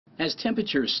As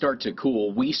temperatures start to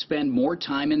cool, we spend more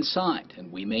time inside,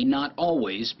 and we may not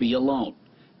always be alone.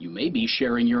 You may be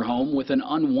sharing your home with an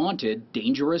unwanted,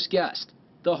 dangerous guest,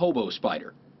 the hobo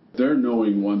spider. They're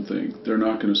knowing one thing: they're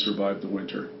not going to survive the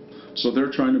winter. So they're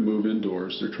trying to move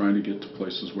indoors. They're trying to get to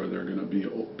places where they're going to be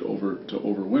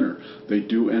overwinter. They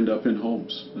do end up in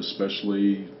homes,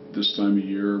 especially this time of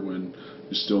year when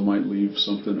you still might leave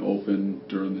something open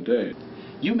during the day.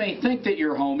 You may think that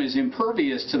your home is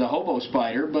impervious to the hobo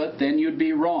spider, but then you'd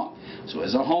be wrong. So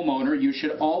as a homeowner, you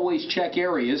should always check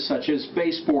areas such as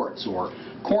baseboards or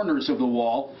corners of the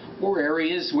wall, or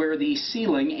areas where the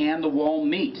ceiling and the wall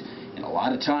meet. And a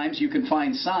lot of times you can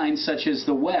find signs such as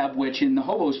the web, which in the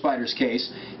hobo spider's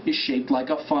case is shaped like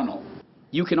a funnel.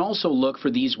 You can also look for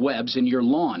these webs in your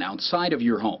lawn outside of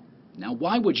your home. Now,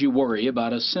 why would you worry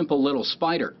about a simple little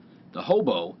spider? The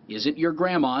hobo isn't your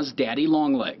grandma's daddy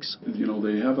longlegs. You know,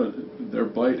 their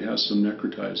bite has some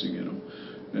necrotizing in them.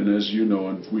 And as you know,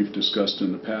 and we've discussed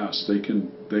in the past, they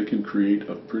can create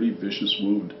a pretty vicious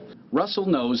wound. Russell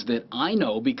knows that I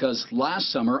know because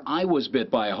last summer I was bit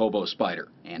by a hobo spider,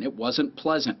 and it wasn't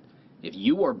pleasant. If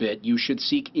you are bit, you should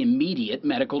seek immediate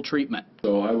medical treatment.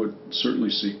 So I would certainly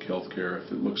seek health care if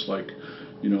it looks like,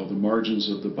 you know, the margins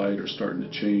of the bite are starting to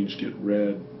change, get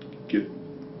red,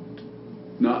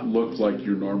 not look like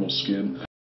your normal skin.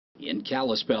 In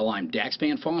Kalispell, I'm Dax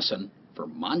Vanfossen for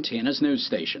Montana's news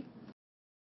station.